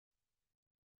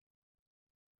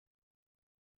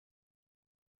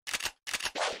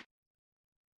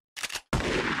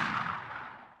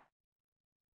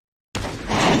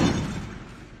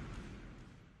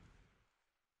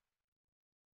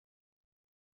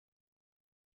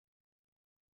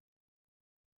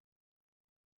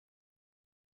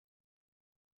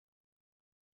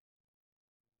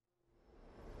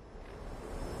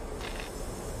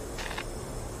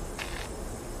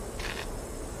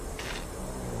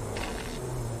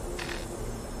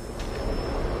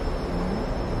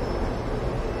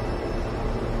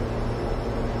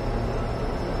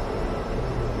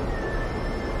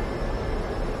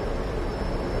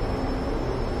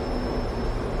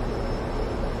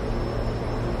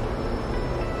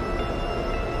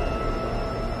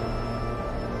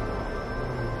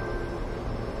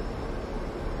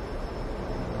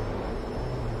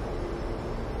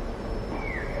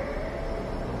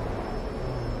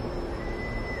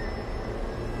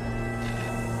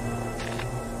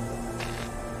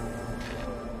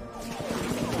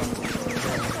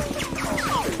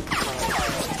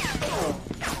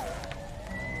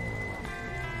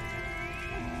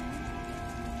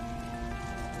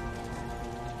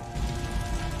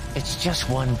It's just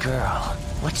one girl.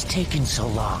 What's taking so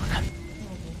long?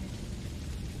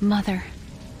 Mother.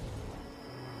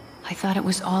 I thought it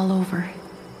was all over.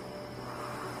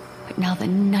 But now the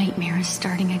nightmare is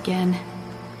starting again.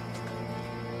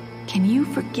 Can you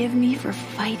forgive me for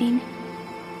fighting?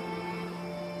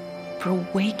 For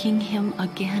waking him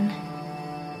again?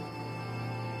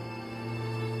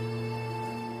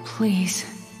 Please,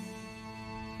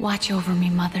 watch over me,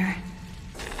 Mother.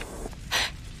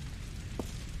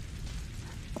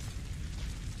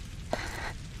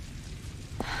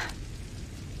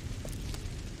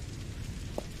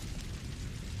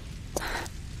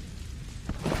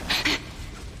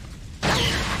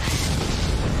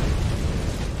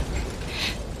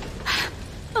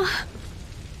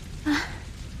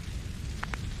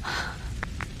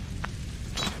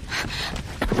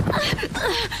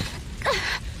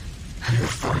 You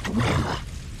fought well,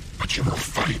 but you will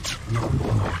fight no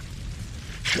more.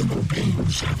 Human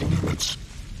beings have limits.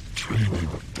 Training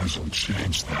doesn't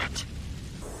change that.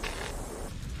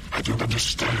 I don't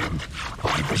understand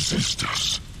why resist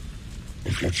us.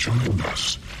 If you joined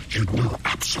us, you'd know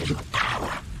absolute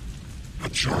power. A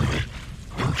joy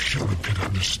no human can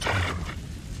understand.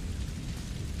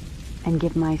 And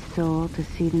give my soul to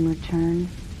see them return?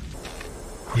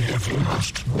 We have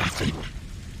lost nothing.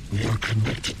 We are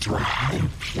connected to a higher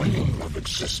plane of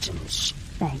existence.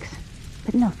 Thanks,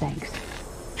 but no thanks.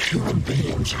 Human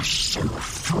beings are so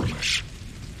foolish.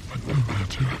 But no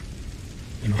matter.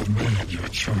 You have made your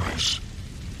choice.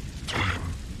 Time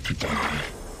to die.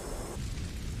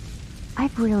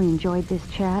 I've really enjoyed this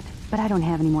chat, but I don't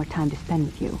have any more time to spend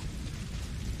with you.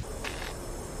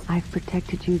 I've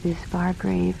protected you this far,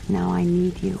 Grave. Now I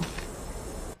need you.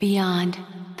 Beyond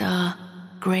the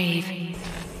grave.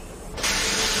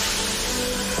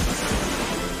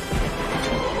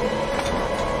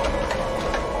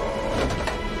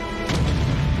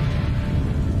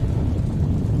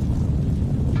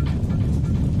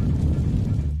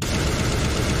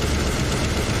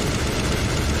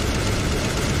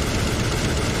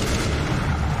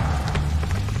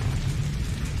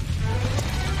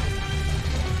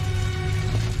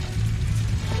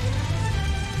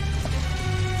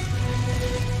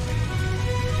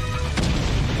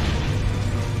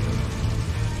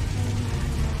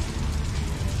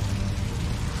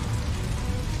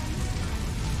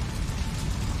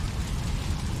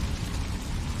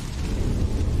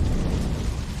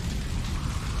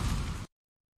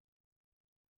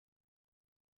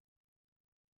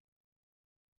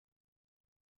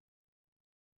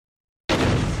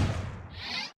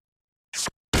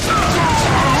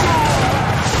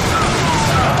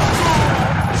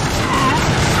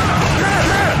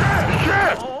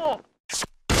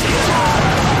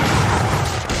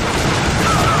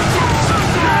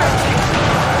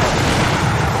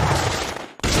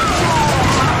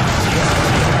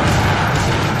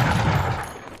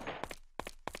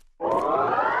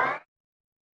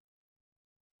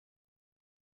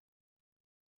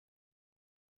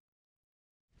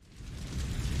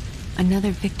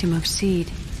 Another victim of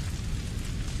Seed.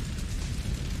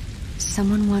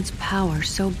 Someone wants power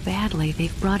so badly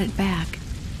they've brought it back.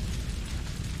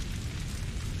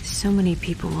 So many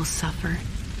people will suffer.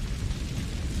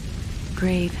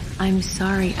 Grave, I'm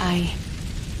sorry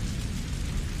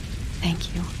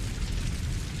Thank you.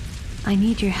 I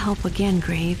need your help again,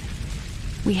 Grave.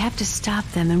 We have to stop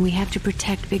them and we have to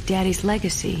protect Big Daddy's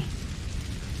legacy.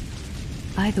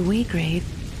 By the way, Grave,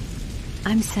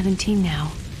 I'm 17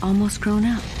 now. Almost grown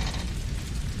up.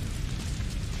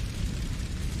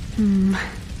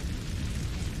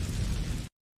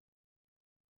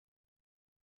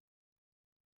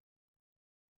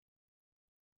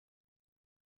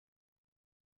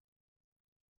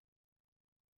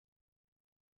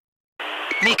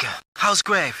 Mika, how's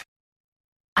Grave?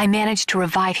 I managed to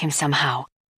revive him somehow.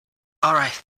 All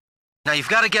right. Now you've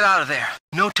got to get out of there.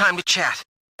 No time to chat.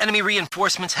 Enemy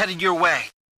reinforcements headed your way.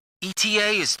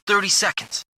 ETA is 30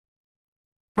 seconds.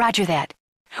 Roger that.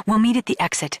 We'll meet at the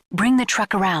exit. Bring the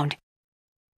truck around.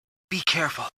 Be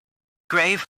careful.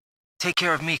 Grave, take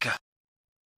care of Mika.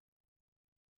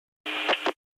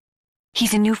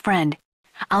 He's a new friend.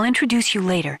 I'll introduce you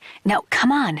later. Now,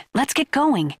 come on, let's get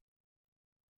going.